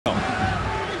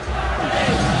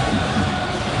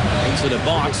into the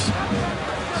box.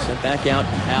 Sent back out,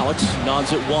 Alex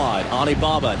nods it wide.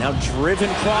 Baba now driven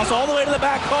cross all the way to the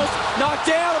back post, knocked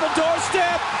down on the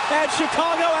doorstep, and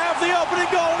Chicago have the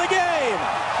opening goal in the game.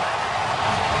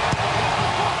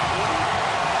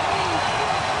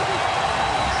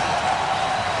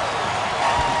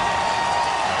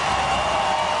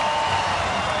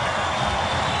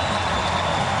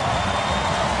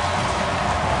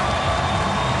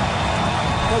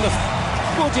 Well, the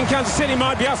coach in Kansas City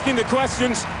might be asking the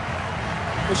questions.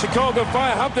 The Chicago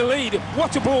Fire have the lead.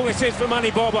 What a ball this is for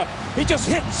Baba. He just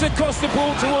hits across the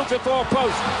ball towards the far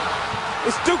post.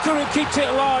 It's Duca who keeps it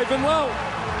alive, and well,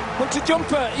 Hunter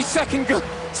Jumper, his second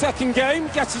game,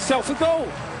 gets himself a goal.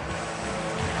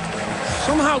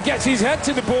 Somehow gets his head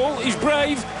to the ball, he's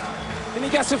brave, and he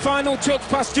gets a final touch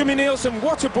past Jimmy Nielsen.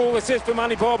 What a ball this is for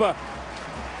Baba.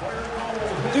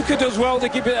 Duca does well to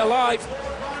keep it alive.